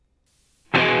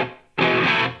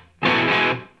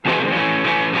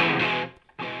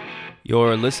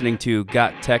You're listening to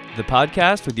Got Tech, the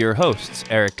podcast with your hosts,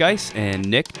 Eric Geis and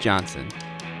Nick Johnson.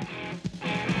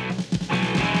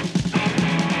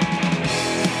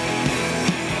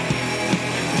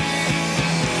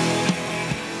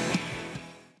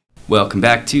 Welcome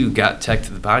back to Got Tech,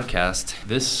 the podcast.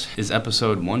 This is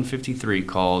episode 153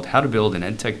 called How to Build an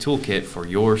EdTech Toolkit for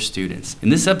Your Students. In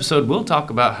this episode, we'll talk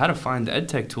about how to find the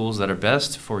EdTech tools that are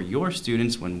best for your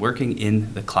students when working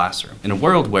in the classroom. In a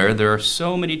world where there are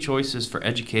so many choices for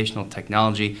educational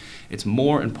technology, it's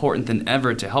more important than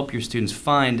ever to help your students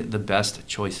find the best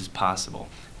choices possible.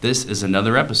 This is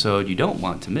another episode you don't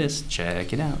want to miss.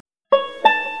 Check it out.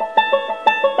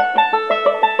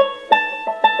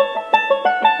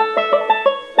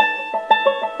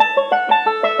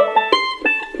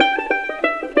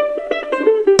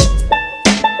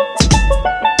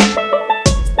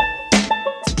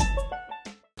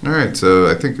 Alright, so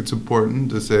I think it's important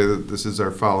to say that this is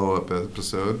our follow-up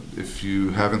episode. If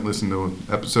you haven't listened to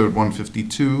episode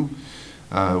 152,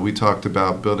 we talked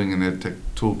about building an EdTech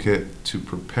toolkit to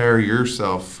prepare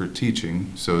yourself for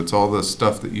teaching. So it's all the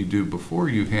stuff that you do before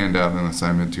you hand out an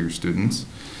assignment to your students.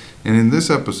 And in this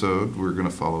episode, we're going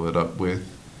to follow it up with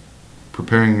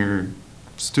preparing your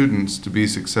students to be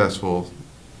successful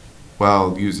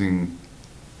while using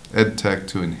EdTech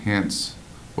to enhance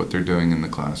what they're doing in the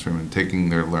classroom and taking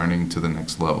their learning to the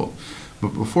next level.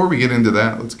 But before we get into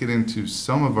that, let's get into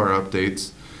some of our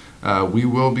updates. We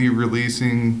will be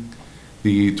releasing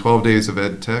the 12 Days of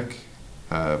EdTech.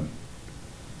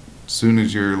 Soon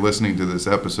as you're listening to this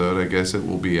episode, I guess it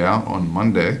will be out on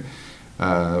Monday.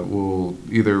 We'll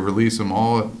either release them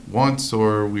all at once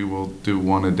or we will do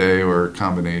one a day or a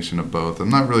combination of both. I'm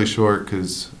not really sure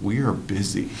because we are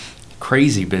busy.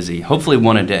 Crazy busy. Hopefully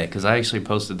one a day, because I actually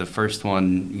posted the first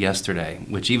one yesterday,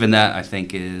 which even that I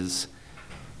think is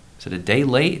it a day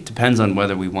late? It depends on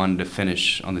whether we wanted to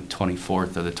finish on the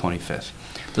 24th or the 25th.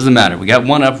 Doesn't matter. We got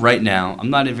one up right now. I'm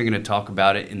not even going to talk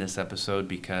about it in this episode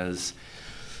because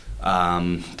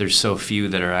there's so few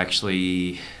that are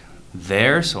actually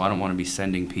there, so I don't want to be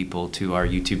sending people to our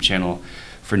YouTube channel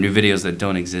for new videos that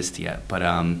don't exist yet. But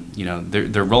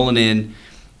they're rolling in.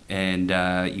 And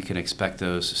you can expect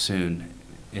those soon.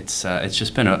 It's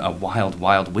just been a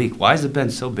wild week. Why has it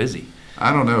been so busy?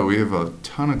 I don't know. We have a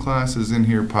ton of classes in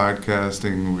here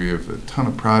podcasting. We have a ton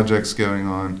of projects going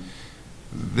on.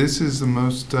 This is the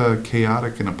most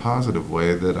chaotic in a positive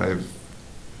way that I've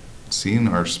seen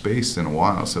our space in a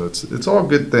while. So it's all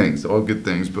good things,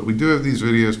 But we do have these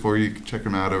videos for you. You can check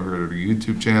them out over at our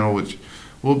YouTube channel, which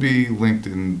will be linked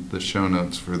in the show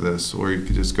notes for this. Or you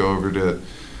could just go over to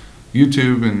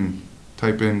YouTube and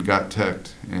type in Got Tech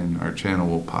and our channel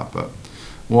will pop up.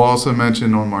 We'll also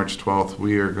mention on March 12th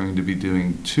we are going to be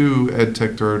doing 2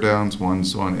 EdTech throwdowns.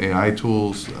 One's on AI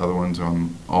tools, the other one's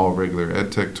on all regular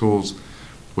EdTech tools,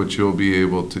 which you'll be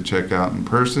able to check out in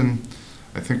person.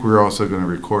 I think we're also going to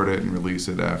record it and release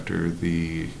it after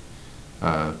the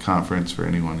conference for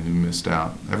anyone who missed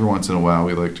out. Every once in a while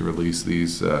we like to release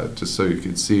these just so you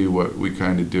can see what we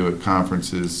kind of do at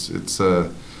conferences. It's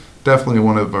definitely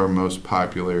one of our most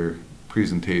popular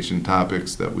presentation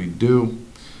topics that we do,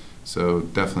 so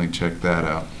definitely check that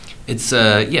out. It's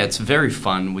very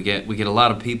fun. We get a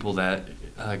lot of people that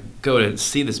go to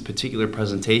see this particular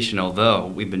presentation. Although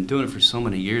we've been doing it for so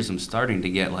many years, I'm starting to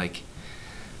get I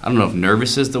don't know if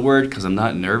nervous is the word because I'm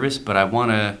not nervous, but I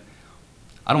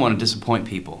don't want to disappoint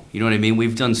people. You know what I mean?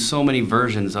 We've done so many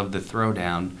versions of the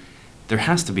throwdown. There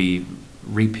has to be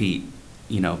repeat,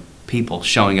 people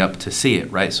showing up to see it,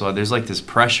 right? So there's this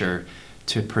pressure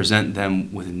to present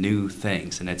them with new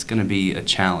things, and it's going to be a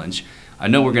challenge. I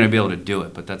know we're going to be able to do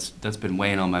it, but that's been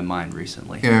weighing on my mind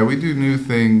recently. Yeah, we do new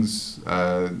things.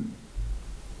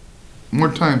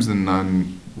 More times than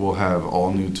none, we'll have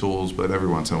all new tools, but every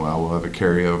once in a while we'll have a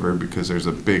carryover because there's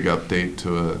a big update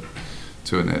to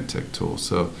an EdTech tool.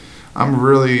 So I'm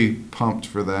really pumped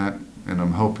for that, and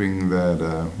I'm hoping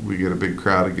that we get a big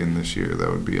crowd again this year.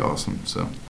 That would be awesome. So.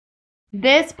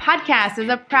 This podcast is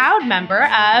a proud member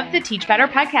of the Teach Better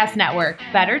Podcast Network.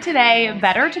 Better today,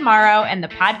 better tomorrow, and the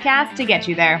podcast to get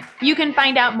you there. You can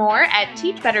find out more at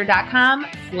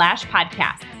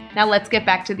teachbetter.com/podcasts. Now let's get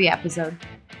back to the episode.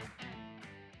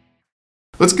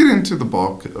 Let's get into the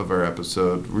bulk of our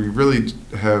episode. We really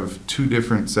have 2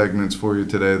 different segments for you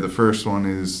today. The first one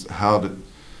is how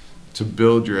to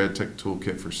build your EdTech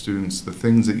toolkit for students, the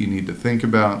things that you need to think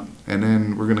about, and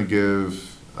then we're going to give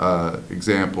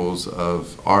examples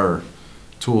of our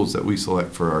tools that we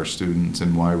select for our students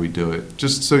and why we do it,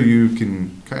 just so you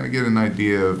can kind of get an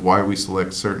idea of why we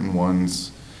select certain ones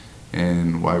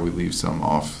and why we leave some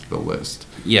off the list.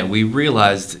 Yeah, we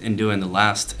realized in doing the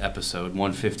last episode,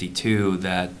 152,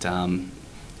 that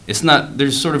it's not,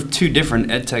 there's sort of two different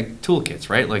edtech toolkits,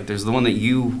 right? Like there's the one that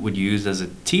you would use as a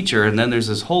teacher, and then there's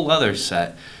this whole other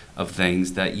set of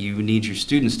things that you need your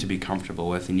students to be comfortable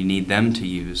with and you need them to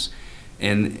use.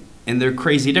 And they're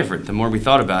crazy different. The more we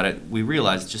thought about it, we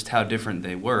realized just how different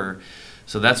they were.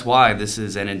 So that's why this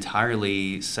is an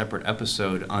entirely separate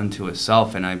episode unto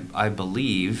itself. And I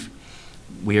believe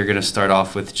we are going to start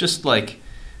off with just like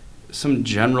some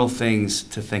general things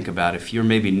to think about. If you're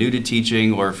maybe new to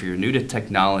teaching or if you're new to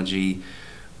technology,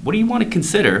 what do you want to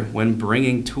consider when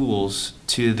bringing tools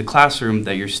to the classroom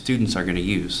that your students are going to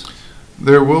use?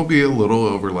 There will be a little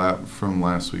overlap from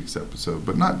last week's episode,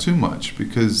 but not too much,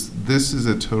 because this is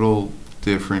a total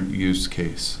different use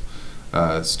case.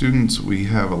 Students, we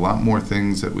have a lot more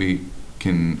things that we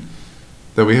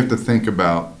have to think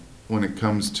about when it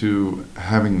comes to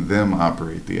having them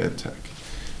operate the edtech.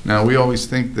 Now, we always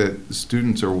think that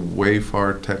students are way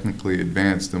far technically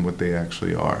advanced than what they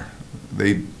actually are.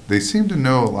 They seem to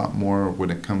know a lot more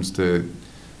when it comes to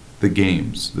the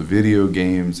games, the video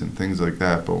games and things like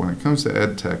that. But when it comes to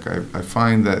edtech, I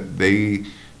find that they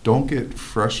don't get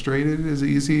frustrated as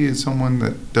easy as someone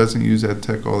that doesn't use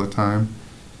edtech all the time.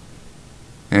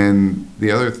 And the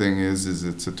other thing is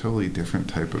it's a totally different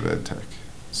type of edtech.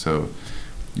 So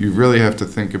you really have to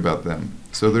think about them.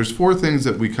 So there's 4 things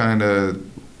that we kind of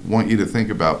want you to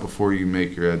think about before you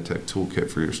make your edtech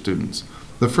toolkit for your students.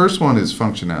 The first one is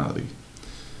functionality.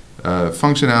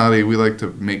 Functionality, we like to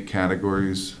make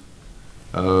categories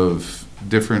of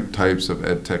different types of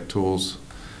edtech tools.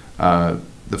 The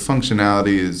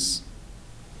functionality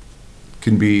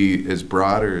can be as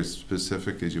broad or as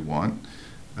specific as you want.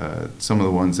 Some of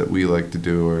the ones that we like to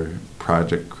do are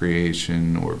project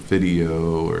creation or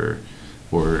video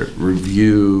or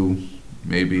review,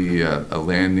 maybe a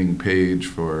landing page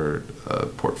for a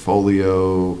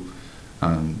portfolio,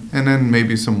 and then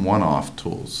maybe some one-off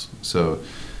tools. So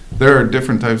there are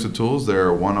different types of tools. There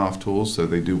are one-off tools, so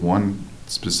they do one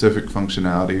specific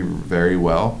functionality very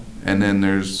well. And then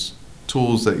there's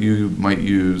tools that you might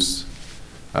use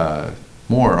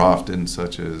more often,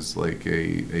 such as like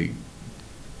a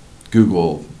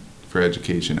Google for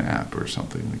Education app or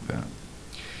something like that.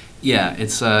 Yeah,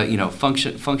 it's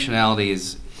functionality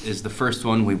is the first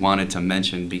one we wanted to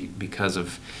mention because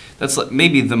of that's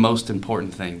maybe the most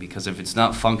important thing, because if it's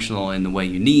not functional in the way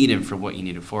you need and for what you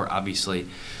need it for, obviously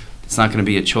it's not going to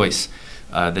be a choice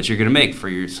that you're going to make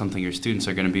for something your students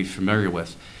are going to be familiar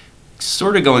with.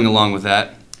 Sort of going along with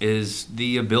that is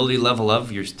the ability level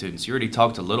of your students. You already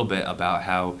talked a little bit about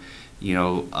how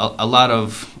a lot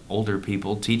of older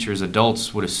people, teachers,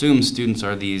 adults would assume students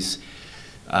are these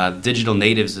digital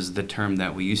natives is the term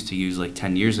that we used to use like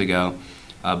 10 years ago.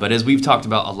 But as we've talked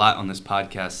about a lot on this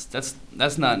podcast,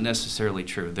 that's not necessarily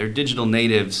true. They're digital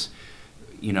natives,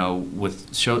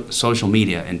 with social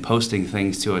media and posting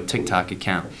things to a TikTok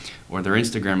account or their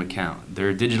Instagram account.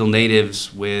 They're digital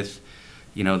natives with,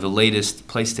 the latest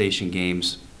PlayStation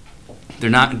games. They're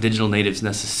not digital natives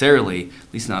necessarily,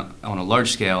 at least not on a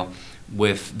large scale,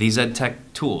 with these edtech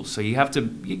tools. So you got to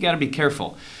be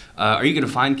careful. Are you going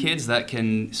to find kids that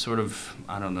can sort of,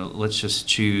 let's just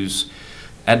choose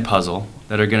Edpuzzle,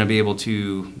 that are going to be able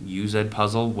to use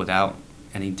Edpuzzle without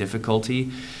any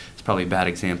difficulty? It's probably a bad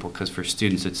example because for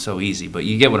students it's so easy, but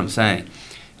you get what I'm saying.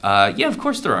 Yeah, of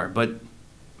course there are, but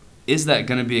is that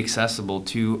going to be accessible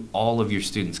to all of your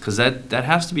students? Because that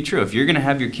has to be true. If you're going to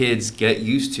have your kids get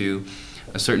used to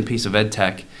a certain piece of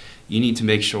edtech, you need to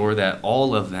make sure that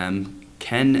all of them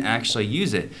can actually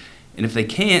use it. And if they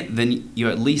can't, then you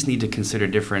at least need to consider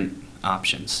different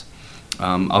options.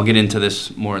 I'll get into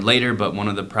this more later, but one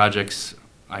of the projects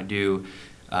I do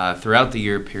throughout the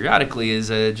year periodically is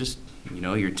just,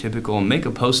 your typical make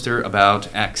a poster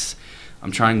about X.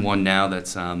 I'm trying one now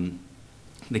that's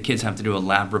the kids have to do a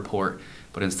lab report,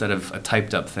 but instead of a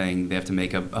typed up thing, they have to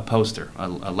make a poster, a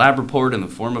lab report in the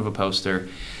form of a poster.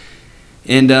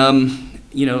 And,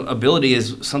 ability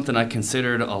is something I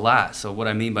considered a lot. So what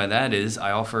I mean by that is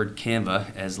I offered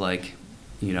Canva as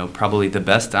probably the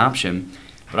best option.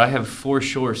 But I have for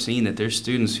sure seen that there's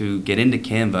students who get into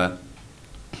Canva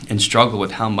and struggle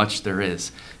with how much there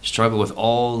is, struggle with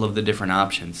all of the different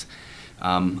options.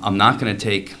 I'm not going to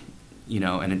take,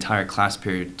 an entire class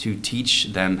period to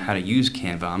teach them how to use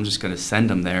Canva. I'm just going to send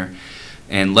them there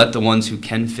and let the ones who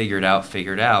can figure it out.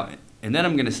 And then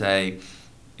I'm going to say,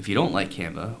 if you don't like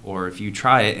Canva, or if you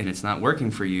try it and it's not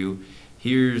working for you,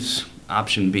 here's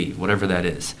option B, whatever that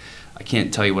is. I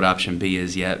can't tell you what option B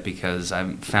is yet because I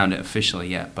haven't found it officially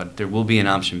yet, but there will be an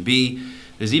option B.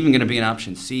 There's even going to be an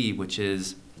option C, which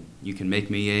is You can make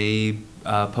me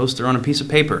a poster on a piece of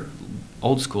paper,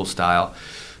 old school style.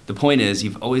 The point is,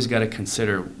 you've always got to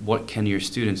consider what can your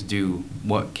students do,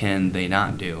 what can they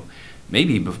not do,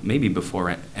 maybe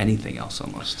before anything else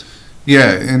almost.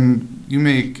 Yeah, and you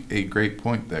make a great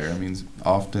point there. I mean,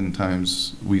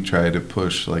 oftentimes we try to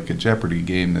push like a Jeopardy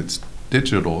game that's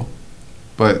digital,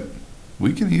 but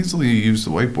we can easily use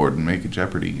the whiteboard and make a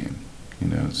Jeopardy game,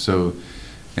 So,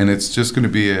 and it's just going to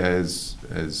be as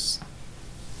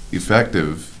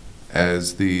effective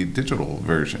as the digital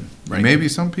version. Right. Maybe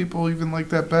some people even like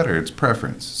that better. It's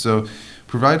preference. So,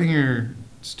 providing your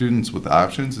students with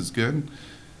options is good.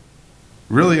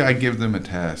 Really, I give them a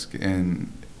task,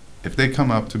 and if they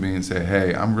come up to me and say,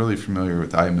 "Hey, I'm really familiar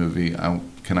with iMovie.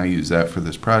 Can I use that for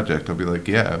this project?" I'll be like,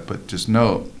 "Yeah, but just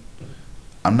know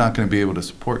I'm not going to be able to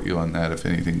support you on that if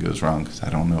anything goes wrong because I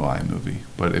don't know iMovie.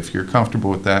 But if you're comfortable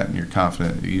with that and you're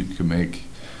confident that you can make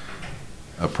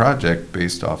a project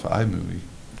based off of iMovie,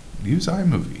 use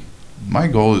iMovie. My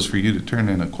goal is for you to turn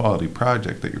in a quality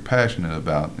project that you're passionate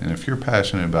about. And if you're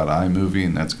passionate about iMovie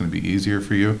and that's going to be easier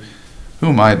for you, who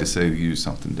am I to say to use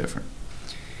something different?"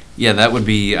 Yeah, that would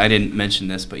be, I didn't mention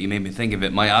this, but you made me think of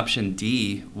it. My option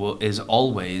D is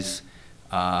always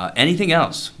anything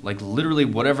else, like literally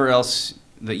whatever else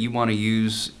that you want to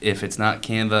use. If it's not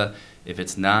Canva, if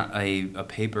it's not a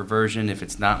paper version, if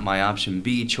it's not my option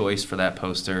B choice for that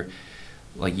poster,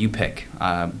 like you pick.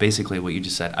 Basically what you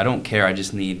just said. I don't care, I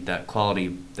just need that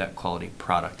quality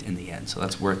product in the end. So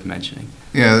that's worth mentioning.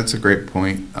 Yeah, that's a great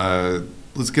point.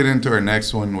 Let's get into our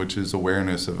next one, which is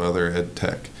awareness of other ed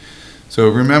tech. So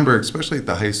remember, especially at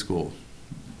the high school,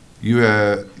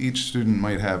 each student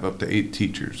might have up to 8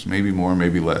 teachers, maybe more,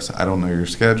 maybe less. I don't know your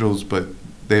schedules, but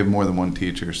they have more than one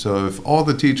teacher. So if all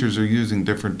the teachers are using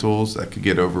different tools, that could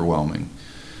get overwhelming.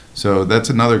 So that's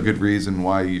another good reason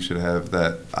why you should have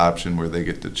that option where they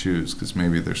get to choose, because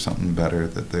maybe there's something better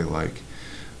that they like.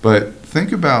 But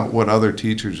think about what other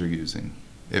teachers are using.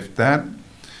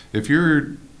 If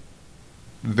you're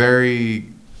very,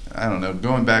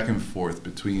 going back and forth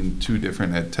between 2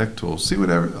 different ed tech tools, see what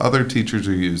other teachers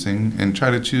are using and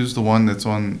try to choose the one that's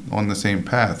on the same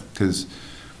path. Because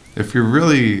if you're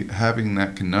really having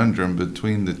that conundrum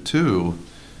between the 2,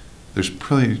 there's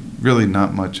probably really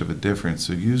not much of a difference.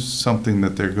 So use something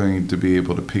that they're going to be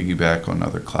able to piggyback on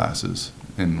other classes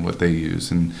and what they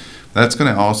use. And that's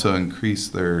going to also increase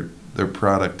their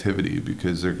productivity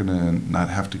because they're going to not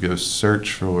have to go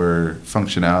search for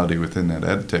functionality within that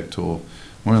ed tech tool.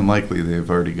 More than likely, they've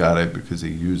already got it because they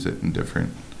use it in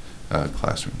different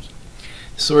classrooms.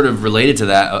 Sort of related to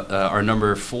that, our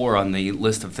number 4 on the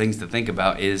list of things to think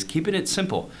about is keeping it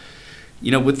simple.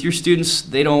 With your students,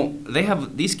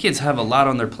 these kids have a lot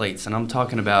on their plates, and I'm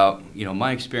talking about,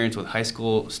 my experience with high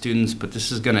school students, but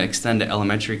this is going to extend to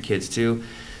elementary kids too.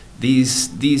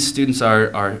 These students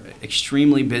are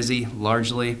extremely busy,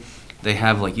 largely. They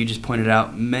have, like you just pointed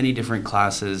out, many different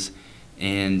classes,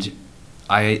 and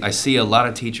I see a lot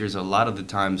of teachers a lot of the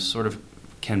times sort of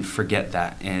can forget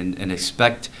that and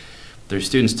expect their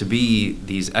students to be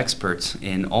these experts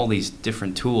in all these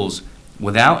different tools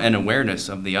without an awareness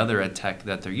of the other ed tech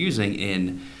that they're using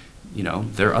in,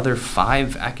 their other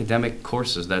 5 academic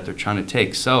courses that they're trying to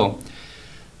take. So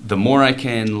the more I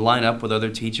can line up with other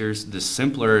teachers, the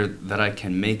simpler that I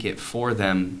can make it for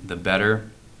them, the better.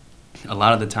 A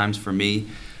lot of the times for me,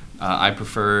 I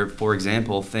prefer, for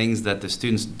example, things that the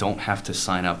students don't have to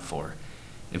sign up for.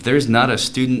 If there's not a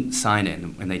student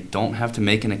sign-in and they don't have to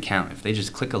make an account, if they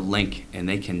just click a link and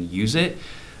they can use it,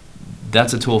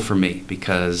 that's a tool for me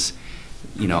because,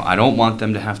 I don't want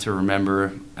them to have to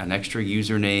remember an extra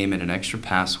username and an extra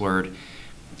password.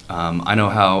 I know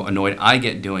how annoyed I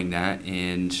get doing that,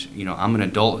 and, I'm an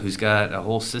adult who's got a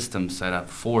whole system set up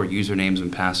for usernames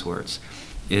and passwords.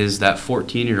 Is that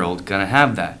 14-year-old going to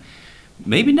have that?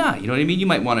 Maybe not, you know what I mean? You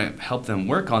might want to help them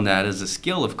work on that as a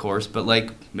skill, of course, but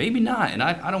maybe not, and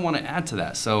I don't want to add to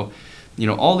that. So,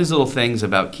 all these little things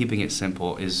about keeping it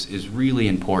simple is really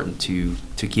important to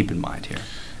keep in mind here.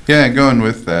 Yeah, and going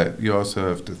with that, you also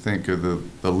have to think of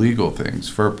the legal things,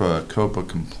 FERPA, COPA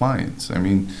compliance. I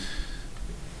mean,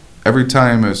 every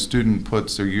time a student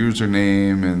puts their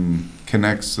username and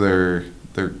connects their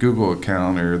Google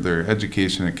account or their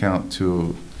education account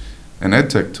to an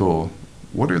edtech tool,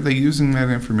 what are they using that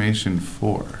information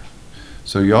for?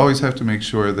 So you always have to make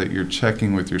sure that you're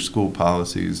checking with your school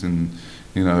policies. And,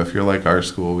 if you're like our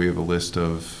school, we have a list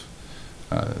of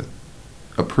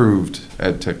approved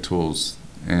edtech tools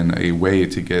and a way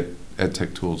to get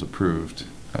edtech tools approved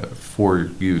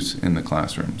for use in the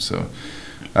classroom. So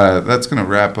that's going to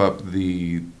wrap up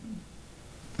the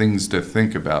things to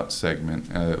think about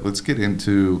segment. Let's get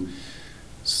into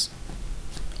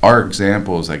are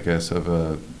examples, I guess, of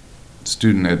a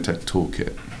student edtech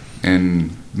toolkit.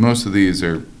 And most of these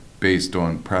are based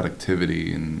on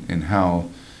productivity and how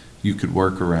you could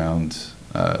work around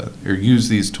or use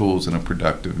these tools in a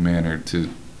productive manner to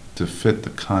fit the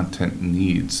content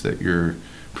needs that you're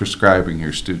prescribing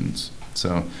your students.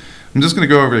 So I'm just going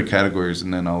to go over the categories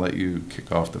and then I'll let you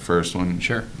kick off the first one.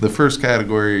 Sure. The first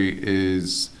category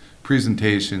is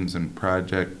presentations and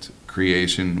project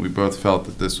creation. We both felt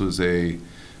that this was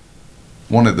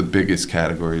one of the biggest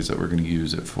categories that we're going to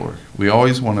use it for. We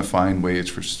always want to find ways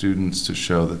for students to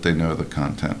show that they know the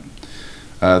content.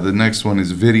 The next one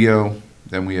is video.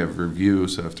 Then we have review,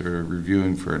 so after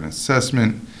reviewing for an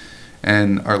assessment.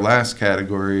 And our last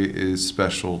category is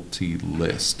specialty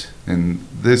list. And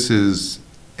this is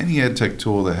any edtech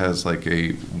tool that has like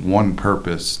a one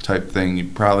purpose type thing. You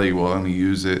probably will only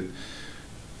use it.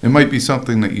 It might be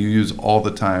something that you use all the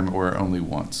time or only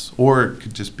once. Or it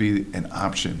could just be an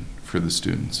option for the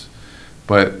students.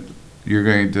 But you're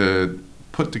going to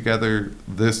put together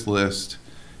this list.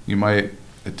 You might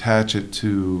attach it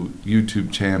to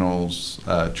YouTube channels,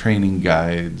 training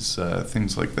guides,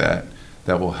 things like that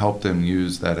will help them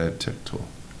use that edtech tool.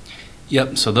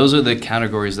 Yep, so those are the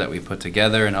categories that we put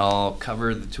together, and I'll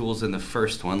cover the tools in the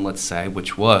first one, let's say,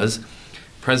 which was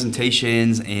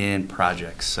presentations and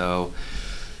projects. So,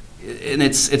 and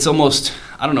it's almost,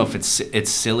 I don't know if it's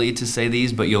silly to say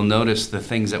these, but you'll notice the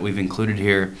things that we've included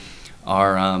here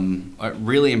are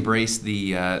really embrace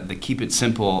the keep it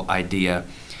simple idea,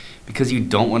 because you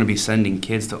don't want to be sending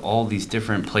kids to all these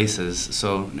different places.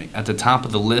 So at the top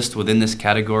of the list within this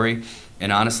category,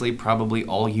 and honestly probably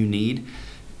all you need,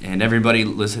 and everybody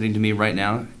listening to me right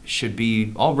now should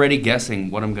be already guessing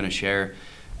what I'm going to share,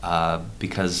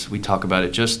 because we talk about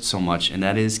it just so much, and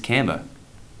that is Canva.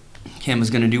 Canva's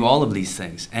going to do all of these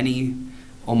things.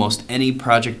 Almost any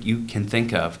project you can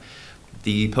think of.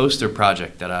 The poster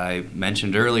project that I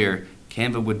mentioned earlier,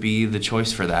 Canva would be the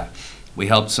choice for that. We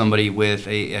helped somebody with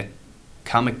a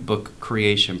comic book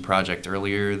creation project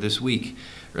earlier this week,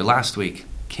 or last week.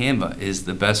 Canva is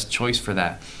the best choice for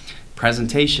that.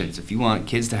 Presentations, if you want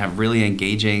kids to have really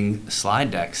engaging slide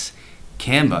decks,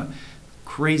 Canva,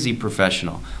 crazy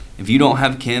professional. If you don't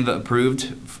have Canva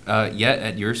approved yet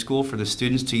at your school for the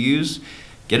students to use,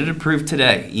 get it approved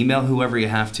today. Email whoever you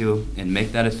have to and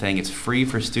make that a thing. It's free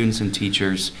for students and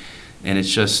teachers, and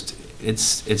it's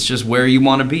just where you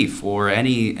want to be for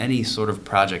any sort of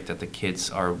project that the kids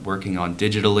are working on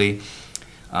digitally.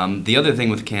 The other thing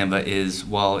with Canva is,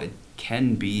 while it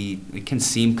can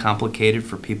seem complicated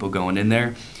for people going in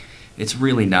there, it's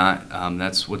really not.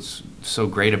 That's what's so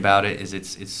great about it, is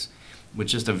it's with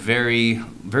just a very,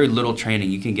 very little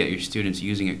training, you can get your students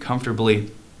using it comfortably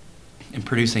and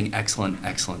producing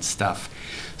excellent stuff.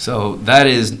 So that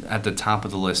is at the top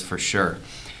of the list for sure.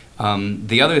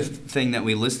 The other thing that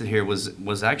we listed here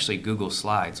was actually Google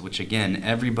Slides, which again,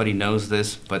 everybody knows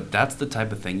this, but that's the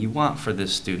type of thing you want for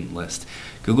this student list.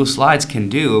 Google Slides can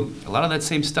do a lot of that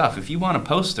same stuff. If you want a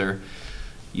poster,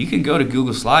 you can go to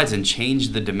Google Slides and change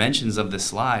the dimensions of the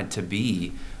slide to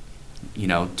be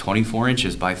 24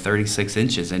 inches by 36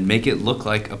 inches and make it look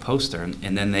like a poster,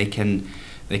 and then they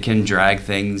can drag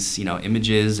things,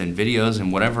 images and videos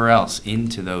and whatever else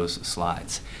into those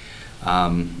slides.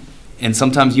 And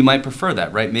sometimes you might prefer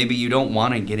that, right? Maybe you don't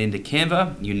want to get into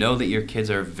Canva. You know that your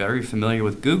kids are very familiar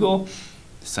with Google.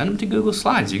 Send them to Google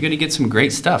Slides. You're going to get some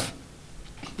great stuff.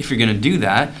 If you're going to do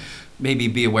that, maybe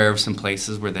be aware of some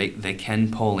places where they can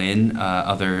pull in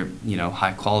other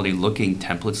high quality looking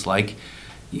templates, like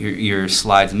your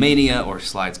Slides Mania or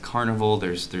Slides Carnival.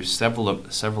 There's several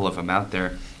of them out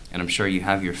there, and I'm sure you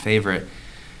have your favorite.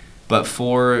 But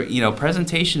for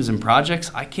presentations and projects,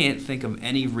 I can't think of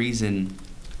any reason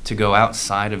to go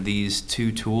outside of these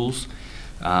two tools.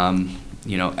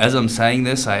 As I'm saying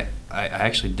this, I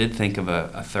actually did think of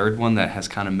a third one that has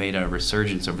kind of made a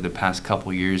resurgence over the past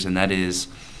couple years, and that is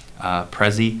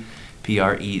Prezi,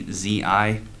 Prezi.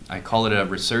 I call it a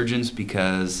resurgence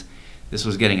because this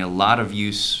was getting a lot of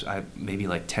use maybe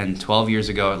like 10, 12 years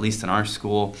ago, at least in our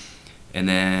school, and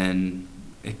then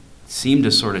it seemed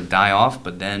to sort of die off,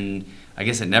 but then I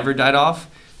guess it never died off,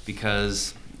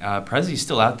 because Prezi's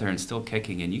still out there and still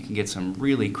kicking, and you can get some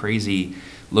really crazy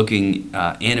looking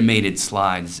animated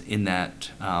slides in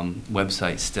that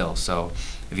website still. So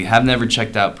if you have never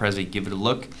checked out Prezi, give it a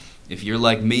look. If you're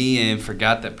like me and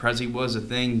forgot that Prezi was a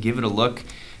thing, give it a look.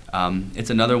 It's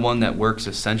another one that works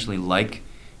essentially like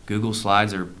Google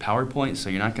Slides or PowerPoint, so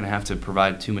you're not going to have to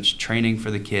provide too much training for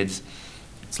the kids.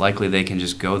 It's likely they can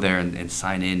just go there and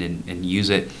sign in and use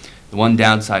it. The one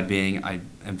downside being, I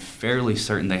am fairly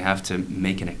certain they have to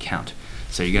make an account.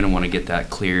 So you're going to want to get that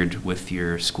cleared with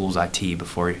your school's IT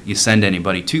before you send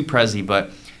anybody to Prezi, but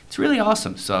it's really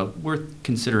awesome, so worth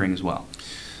considering as well.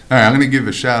 All right, I'm going to give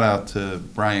a shout out to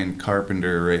Brian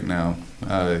Carpenter right now.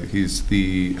 He's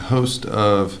the host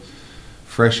of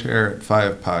Fresh Air at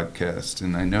 5 podcast,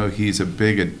 and I know he's a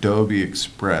big Adobe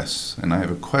Express, and I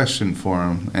have a question for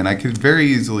him, and I could very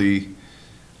easily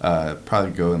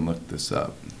probably go and look this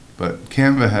up. But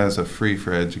Canva has a free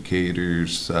for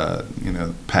educators,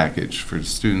 package for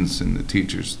students and the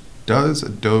teachers. Does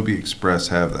Adobe Express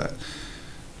have that?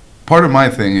 Part of my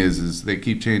thing is they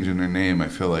keep changing their name, I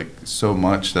feel like, so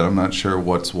much that I'm not sure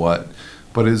what's what.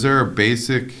 But is there a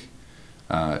basic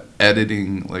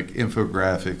editing, like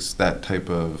infographics, that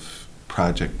type of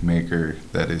project maker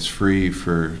that is free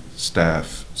for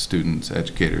staff, students,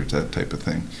 educators, that type of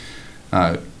thing?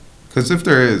 Because if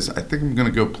there is, I think I'm going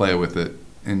to go play with it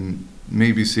and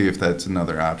maybe see if that's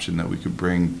another option that we could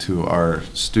bring to our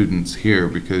students here,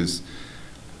 because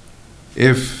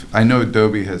if I know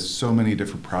Adobe has so many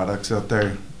different products out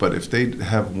there, but if they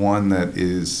have one that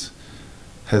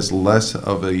has less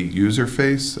of a user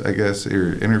face, I guess,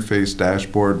 or interface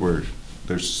dashboard where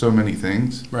there's so many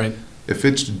things. Right. If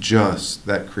it's just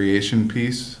that creation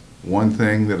piece, one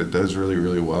thing that it does really,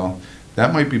 really well,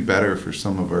 that might be better for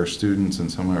some of our students and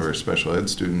some of our special ed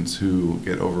students who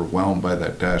get overwhelmed by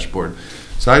that dashboard.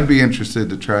 So I'd be interested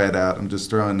to try it out. I'm just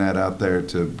throwing that out there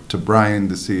to Brian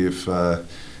to see if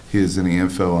he has any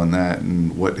info on that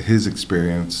and what his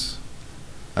experience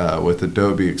with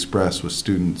Adobe Express with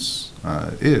students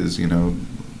is. Do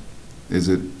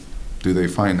they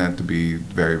find that to be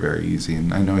very, very easy?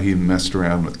 And I know he messed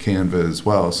around with Canva as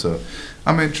well, so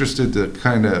I'm interested to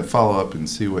kind of follow up and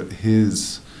see what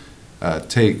his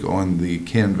take on the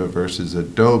Canva versus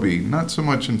Adobe, not so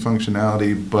much in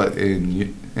functionality, but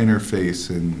in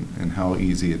interface and how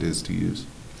easy it is to use.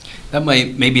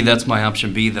 Maybe that's my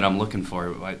option B that I'm looking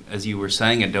for. As you were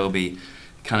saying, Adobe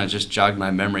kind of just jogged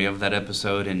my memory of that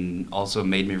episode and also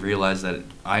made me realize that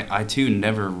I too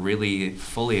never really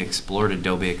fully explored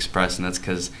Adobe Express, and that's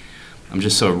because I'm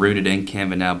just so rooted in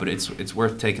Canva now, but it's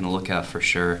worth taking a look at for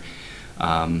sure.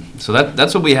 So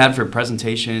that's what we had for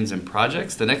presentations and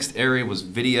projects. The next area was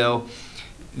video.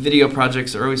 Video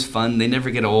projects are always fun. They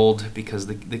never get old because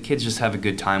the kids just have a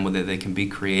good time with it. They can be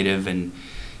creative and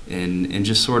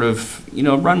just sort of,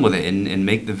 run with it and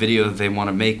make the video that they want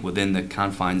to make within the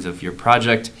confines of your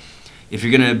project. If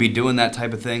you're going to be doing that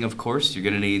type of thing, of course, you're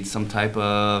going to need some type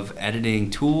of editing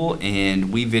tool, and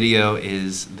WeVideo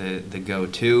is the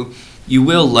go-to. You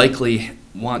will likely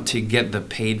want to get the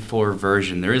paid-for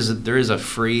version. There is a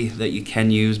free that you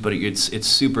can use, but it's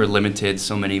super limited,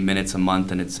 so many minutes a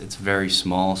month, and it's very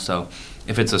small. So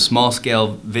if it's a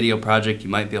small-scale video project, you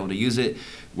might be able to use it.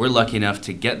 We're lucky enough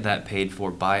to get that paid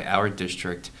for by our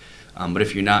district, but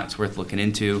if you're not, it's worth looking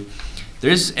into.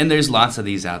 There's lots of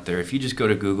these out there. If you just go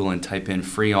to Google and type in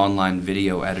free online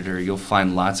video editor, you'll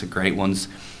find lots of great ones.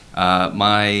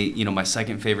 My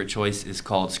second favorite choice is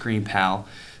called ScreenPal,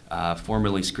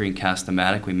 formerly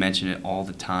Screencast-O-Matic. We mention it all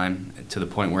the time to the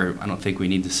point where I don't think we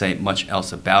need to say much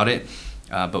else about it.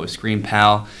 But with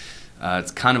ScreenPal,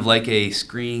 it's kind of like a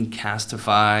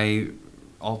Screencastify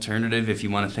alternative, if you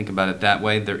want to think about it that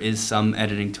way. There is some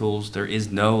editing tools. There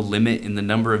is no limit in the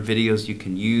number of videos you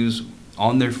can use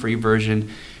on their free version.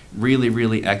 Really,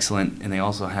 really excellent. And they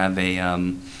also have a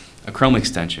Chrome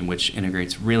extension, which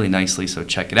integrates really nicely, so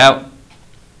check it out.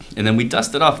 And then we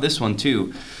dusted off this one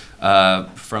too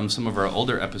from some of our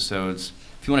older episodes.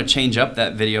 If you want to change up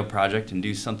that video project and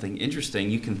do something interesting,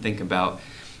 you can think about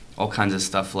all kinds of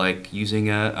stuff like using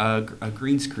a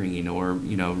green screen, or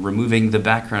removing the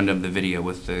background of the video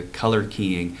with the color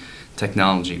keying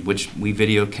technology, which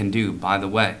WeVideo can do, by the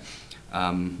way.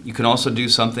 You can also do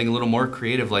something a little more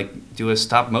creative, like do a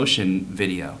stop motion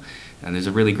video, and there's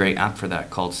a really great app for that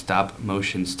called Stop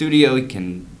Motion Studio. You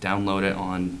can download it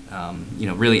on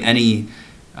really any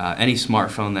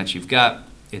smartphone that you've got.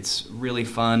 It's really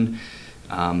fun.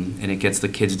 And it gets the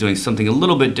kids doing something a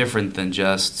little bit different than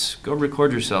just go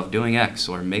record yourself doing X,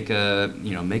 or make a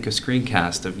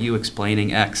screencast of you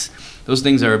explaining X. Those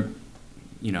things are,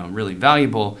 really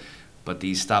valuable, but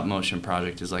the stop motion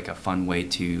project is like a fun way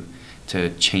to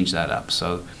change that up.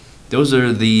 So those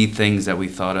are the things that we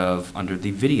thought of under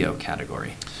the video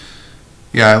category.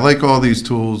 Yeah, I like all these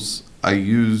tools. I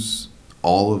use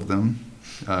all of them,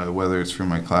 whether it's for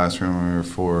my classroom or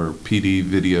for PD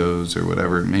videos or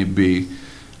whatever it may be.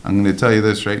 I'm going to tell you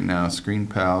this right now,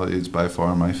 ScreenPal is by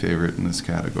far my favorite in this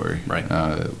category. Right.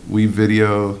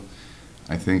 WeVideo,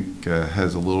 I think,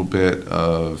 has a little bit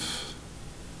of,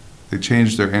 they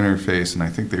changed their interface, and I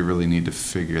think they really need to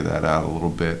figure that out a little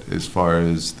bit as far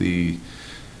as the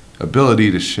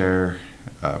ability to share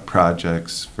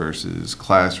projects versus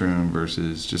classroom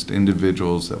versus just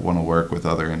individuals that want to work with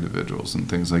other individuals and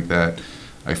things like that.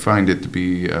 I find it to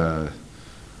be, a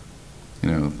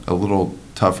little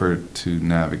tougher to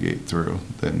navigate through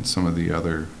than some of the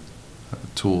other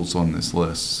tools on this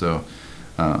list. So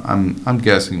I'm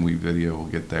guessing WeVideo will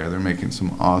get there. They're making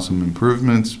some awesome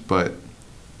improvements, but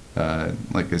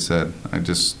like I said, I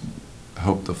just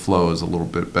hope the flow is a little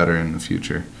bit better in the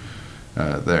future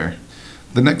there.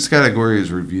 The next category is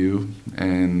review,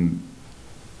 and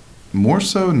more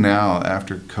so now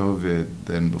after COVID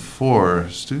than before,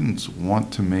 students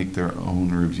want to make their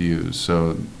own reviews.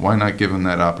 So why not give them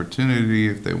that opportunity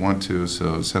if they want to?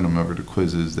 So send them over to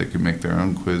quizzes. They can make their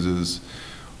own quizzes,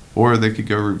 or they could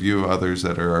go review others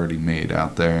that are already made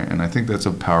out there. And I think that's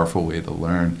a powerful way to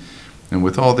learn. And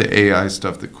with all the AI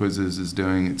stuff that Quizzes is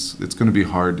doing, it's going to be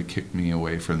hard to kick me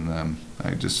away from them.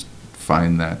 I just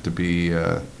find that to be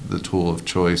the tool of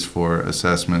choice for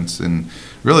assessments. And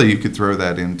really, you could throw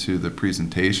that into the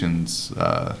presentations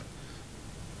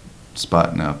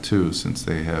spot now too, since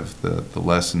they have the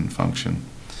lesson function.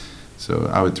 So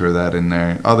I would throw that in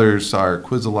there. Others are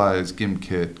Quizalize,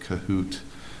 Gimkit, Kahoot,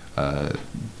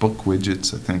 Book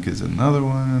Widgets, I think is another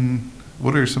one.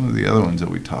 What are some of the other ones that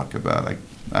we talk about?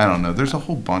 I don't know. There's a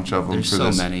whole bunch of them. There's for so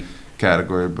this many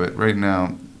category, but right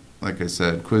now, like I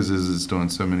said, Quizzes is doing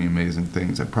so many amazing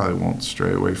things. I probably won't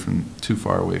stray too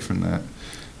far away from that.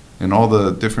 And all the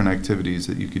different activities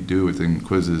that you could do within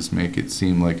Quizzes make it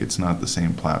seem like it's not the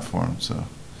same platform. So,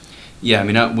 yeah, I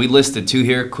mean, we listed two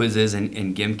here, Quizzes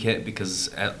and Gimkit, because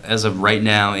as of right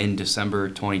now in December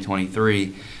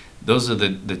 2023, those are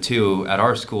the two at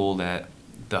our school that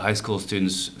the high school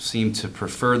students seem to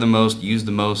prefer the most, use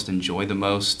the most, enjoy the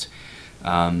most.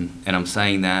 And I'm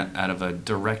saying that out of a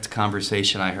direct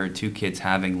conversation I heard two kids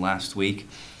having last week,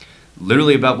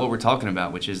 literally about what we're talking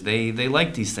about, which is they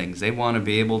like these things. They want to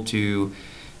be able to,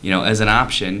 as an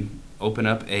option, open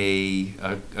up a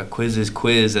Quizzes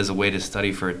quiz as a way to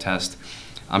study for a test.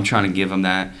 I'm trying to give them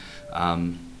that.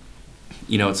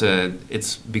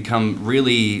 It's become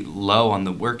really low on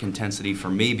the work intensity for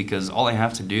me, because all I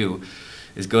have to do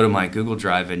is go to my Google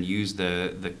Drive and use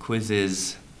the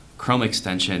Quizzes Chrome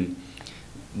extension,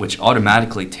 which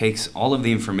automatically takes all of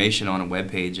the information on a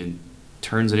web page and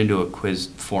turns it into a quiz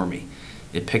for me.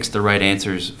 It picks the right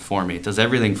answers for me. It does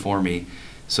everything for me.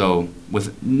 So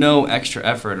with no extra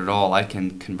effort at all, I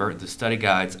can convert the study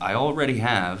guides I already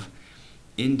have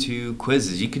into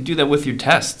quizzes. You could do that with your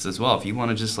tests as well. If you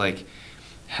want to just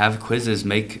have Quizzes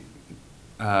make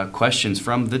questions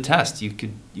from the test, you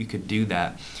could do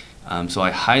that. So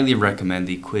I highly recommend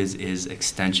the Quizzes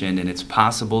extension, and it's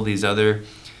possible these other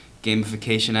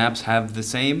gamification apps have the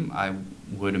same. I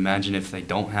would imagine if they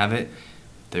don't have it,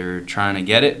 they're trying to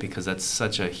get it, because that's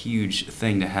such a huge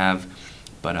thing to have.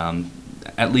 But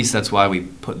at least that's why we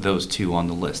put those two on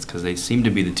the list, because they seem to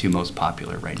be the two most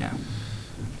popular right now.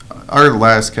 Our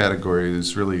last category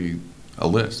is really a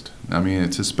list. I mean,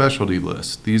 it's a specialty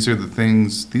list. These are the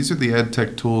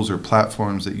edtech tools or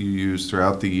platforms that you use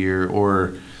throughout the year,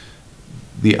 or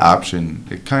the option.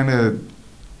 It kind of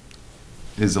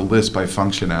is a list by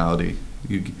functionality.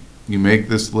 You make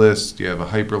this list, you have a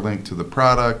hyperlink to the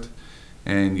product,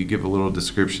 and you give a little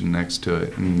description next to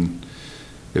it. And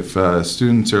if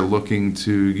students are looking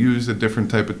to use a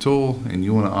different type of tool and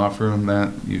you want to offer them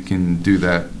that, you can do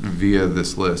that via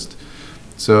this list.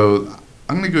 So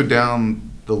I'm going to go down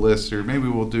the list, or maybe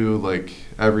we'll do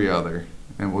every other,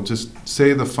 and we'll just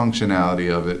say the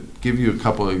functionality of it, give you a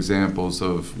couple of examples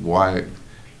of why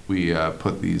we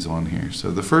put these on here.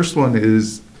 So the first one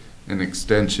is an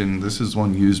extension. This is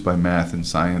one used by math and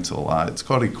science a lot. It's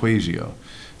called Equatio.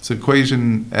 It's an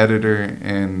equation editor,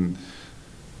 and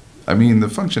I mean, the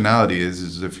functionality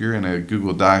is if you're in a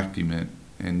Google document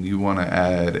and you want to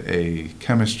add a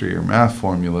chemistry or math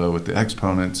formula with the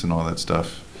exponents and all that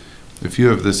stuff, if you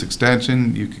have this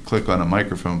extension, you could click on a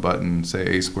microphone button,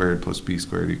 say a squared plus b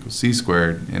squared equals c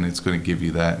squared, and it's going to give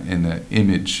you that in an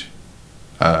image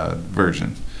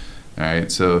version. All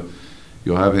right, so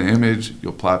you'll have an image,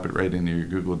 you'll plop it right into your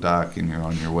Google Doc, and you're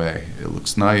on your way. It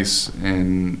looks nice,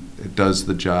 and it does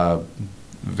the job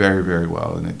very, very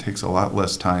well, and it takes a lot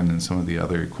less time than some of the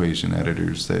other equation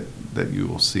editors that you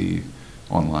will see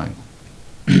online.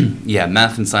 Yeah,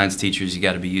 math and science teachers, you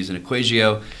got to be using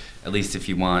Equatio, at least if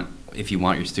you want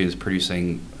your students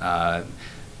producing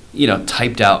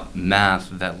typed out math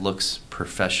that looks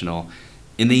professional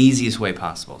in the easiest way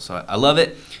possible. So I love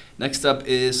it. Next up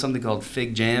is something called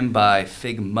FigJam by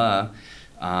Figma.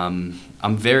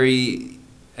 I'm very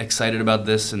excited about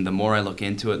this, and the more I look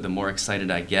into it, the more excited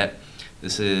I get.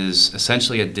 This is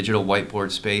essentially a digital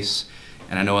whiteboard space,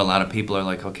 And I know a lot of people are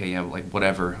like, okay, yeah, like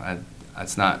whatever,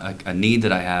 that's not a need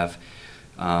that I have.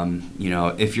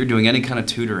 If you're doing any kind of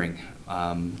tutoring,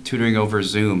 tutoring over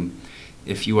Zoom,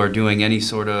 if you are doing any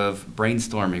sort of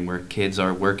brainstorming where kids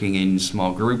are working in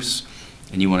small groups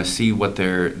and you want to see what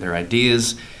their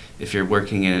ideas, if you're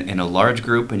working in a large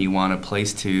group and you want a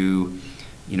place to,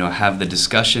 have the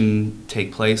discussion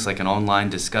take place, like an online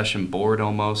discussion board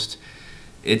almost,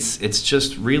 it's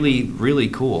just really, really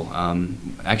cool.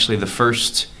 Actually, the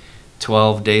first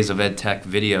 12 days of edtech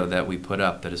video that we put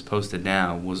up that is posted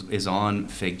now is on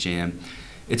FigJam.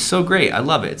 It's so great. I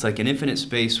love it. It's like an infinite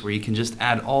space where you can just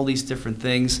add all these different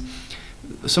things.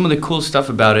 Some of the cool stuff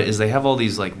about it is they have all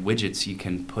these like widgets you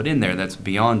can put in there that's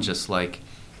beyond just like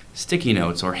sticky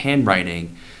notes or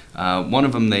handwriting. One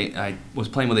of them, I was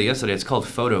playing with it yesterday. It's called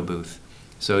Photo Booth.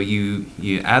 So you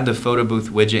add the Photo Booth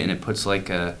widget and it puts like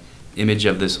a image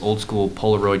of this old school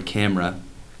Polaroid camera.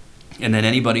 And then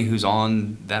anybody who's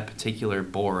on that particular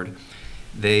board,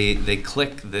 they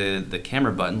click the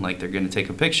camera button like they're going to take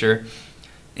a picture,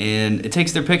 and it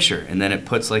takes their picture, and then it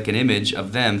puts like an image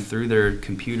of them through their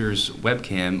computer's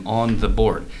webcam on the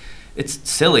board. It's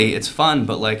silly, it's fun,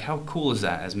 but like how cool is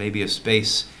that as maybe a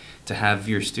space to have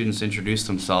your students introduce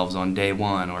themselves on day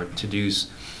one, or to do,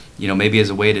 maybe as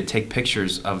a way to take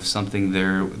pictures of something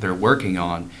they're working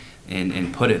on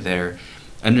and put it there.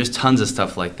 And there's tons of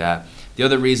stuff like that. The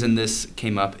other reason this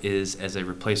came up is as a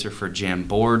replacer for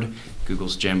Jamboard.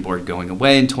 Google's Jamboard going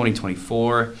away in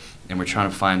 2024, and we're trying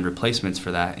to find replacements for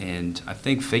that. And I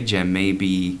think FigJam may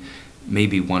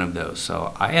be one of those.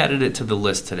 So I added it to the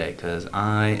list today because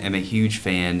I am a huge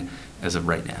fan as of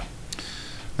right now.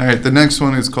 All right, the next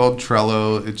one is called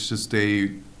Trello. It's just a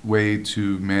way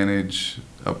to manage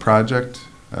a project.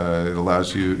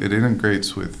 It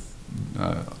integrates with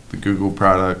the Google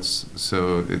products,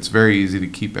 so it's very easy to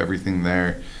keep everything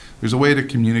there. There's a way to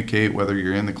communicate whether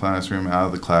you're in the classroom, out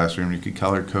of the classroom. You can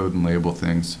color code and label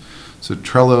things. So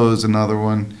Trello is another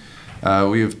one.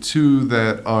 We have two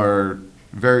that are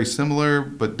very similar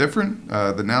but different.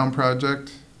 The Noun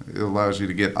Project, it allows you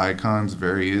to get icons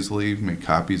very easily, make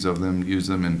copies of them, use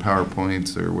them in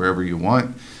PowerPoints or wherever you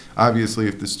want. Obviously,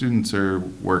 if the students are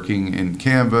working in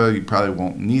Canva, you probably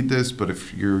won't need this, but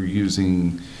if you're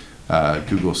using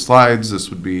Google Slides, this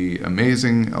would be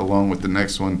amazing, along with the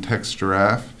next one, Text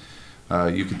Giraffe.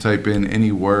 You can type in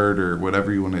any word or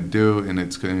whatever you want to do, and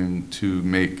it's going to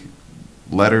make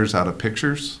letters out of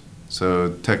pictures.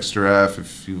 So Text Giraffe,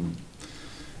 if you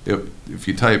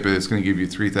type it, it's going to give you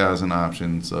 3,000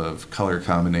 options of color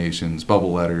combinations,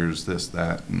 bubble letters, this,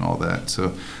 that, and all that.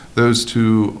 So those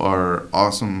two are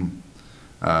awesome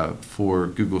for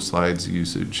Google Slides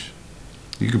usage.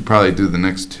 You could probably do the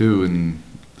next two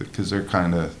because they're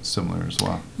kind of similar as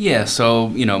well. Yeah, so,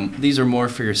 these are more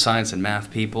for your science and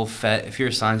math people. PhET, if you're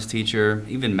a science teacher,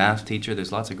 even math teacher,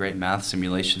 there's lots of great math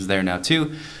simulations there now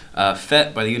too.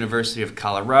 PhET by the University of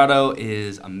Colorado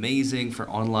is amazing for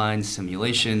online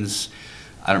simulations.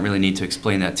 I don't really need to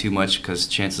explain that too much because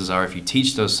chances are if you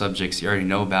teach those subjects, you already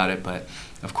know about it, but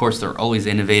of course they're always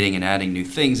innovating and adding new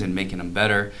things and making them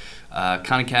better.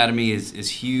 Khan Academy is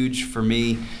huge for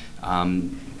me.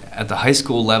 At the high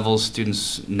school level,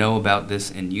 students know about this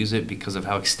and use it because of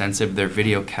how extensive their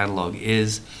video catalog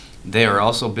is. They are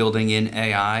also building in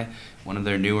AI. One of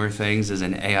their newer things is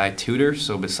an AI tutor.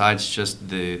 So besides just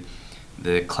the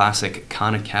classic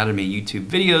Khan Academy YouTube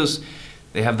videos,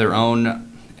 they have their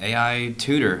own AI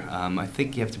tutor. I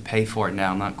think you have to pay for it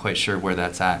now. I'm not quite sure where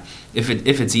that's at. If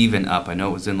it's even up. I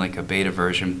know it was in like a beta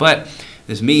version. But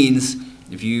this means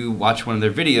if you watch one of their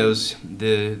videos,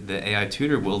 the AI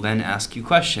tutor will then ask you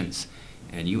questions,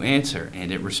 and you answer,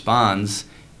 and it responds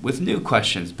with new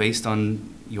questions based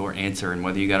on your answer and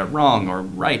whether you got it wrong or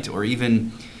right, or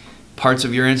even parts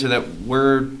of your answer that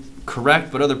were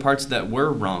correct but other parts that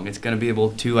were wrong. It's going to be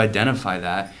able to identify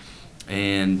that,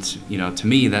 and to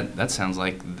me that sounds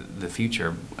like the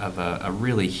future of a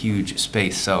really huge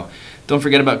space. So don't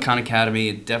forget about Khan Academy.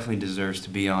 It definitely deserves to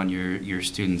be on your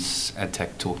students'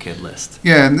 EdTech Toolkit list.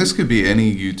 Yeah, and this could be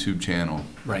any YouTube channel.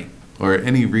 Right. Or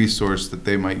any resource that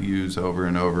they might use over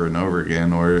and over and over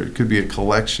again, or it could be a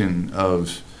collection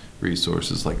of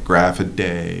resources like Graph a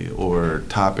Day or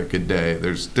Topic a Day.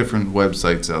 There's different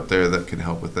websites out there that can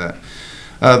help with that.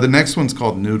 The next one's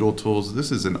called Noodle Tools.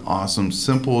 This is an awesome,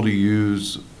 simple to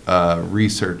use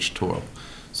research tool.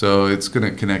 So it's going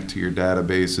to connect to your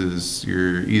databases.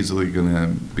 You're easily going to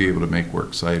be able to make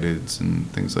works cited and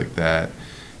things like that.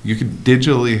 You could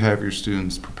digitally have your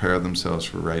students prepare themselves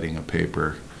for writing a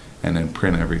paper and then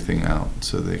print everything out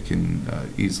so they can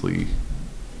easily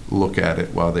look at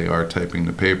it while they are typing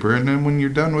the paper. And then when you're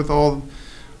done with all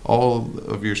all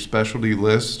of your specialty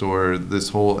list or this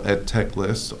whole edtech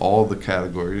list, all the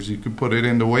categories, you could put it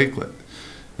into Wakelet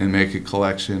and make a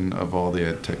collection of all the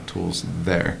edtech tools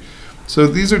there. So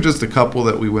these are just a couple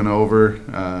that we went over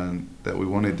that we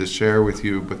wanted to share with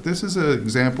you, but this is an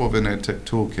example of an edtech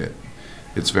toolkit.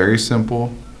 It's very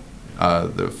simple.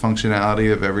 The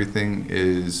functionality of everything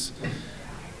is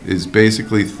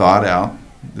basically thought out.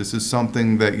 This is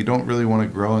something that you don't really want to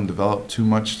grow and develop too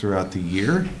much throughout the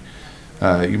year.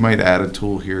 You might add a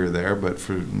tool here or there, but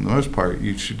for the most part,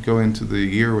 you should go into the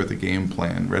year with a game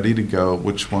plan, ready to go,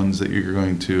 which ones that you're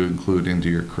going to include into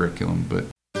your curriculum. But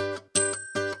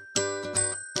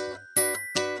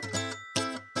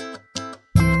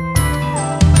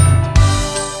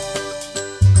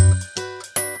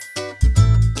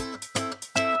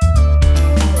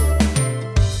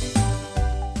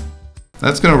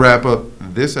that's going to wrap up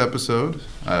this episode.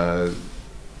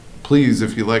 Please,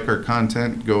 if you like our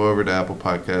content, go over to Apple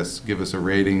Podcasts, give us a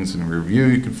ratings and a review.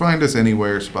 You can find us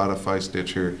anywhere, Spotify,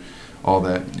 Stitcher, all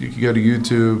that. You can go to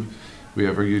YouTube. We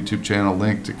have our YouTube channel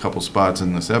linked a couple spots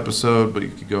in this episode, but you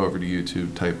can go over to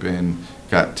YouTube, type in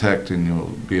Got Tech, and you'll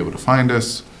be able to find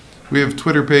us. We have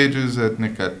Twitter pages at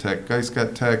Nick Got Tech, Geis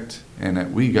Got Tech, and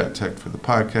at We Got Tech for the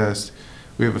podcast.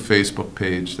 We have a Facebook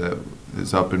page that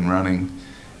is up and running,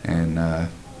 and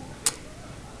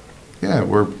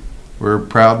we're a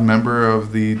proud member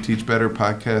of the Teach Better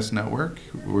Podcast Network,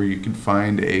 where you can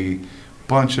find a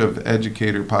bunch of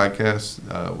educator podcasts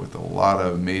with a lot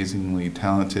of amazingly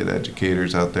talented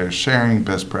educators out there sharing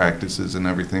best practices and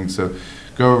everything. So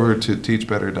go over to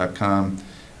teachbetter.com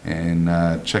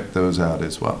and check those out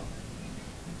as well.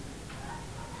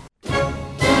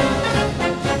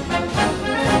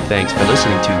 Thanks for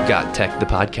listening to Got Tech, the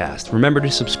podcast. Remember to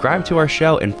subscribe to our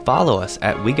show and follow us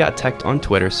at We Got Tech on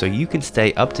Twitter so you can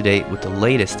stay up to date with the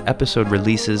latest episode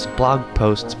releases, blog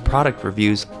posts, product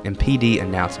reviews, and PD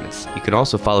announcements. You can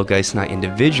also follow Geis and I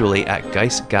individually at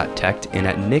Geis Got Tech and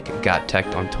at Nick Got Tech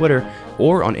on Twitter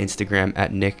or on Instagram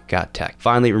at Nick Got Tech.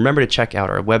 Finally, remember to check out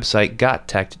our website,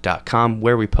 gottech.com,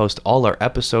 where we post all our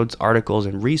episodes, articles,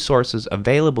 and resources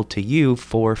available to you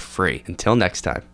for free. Until next time.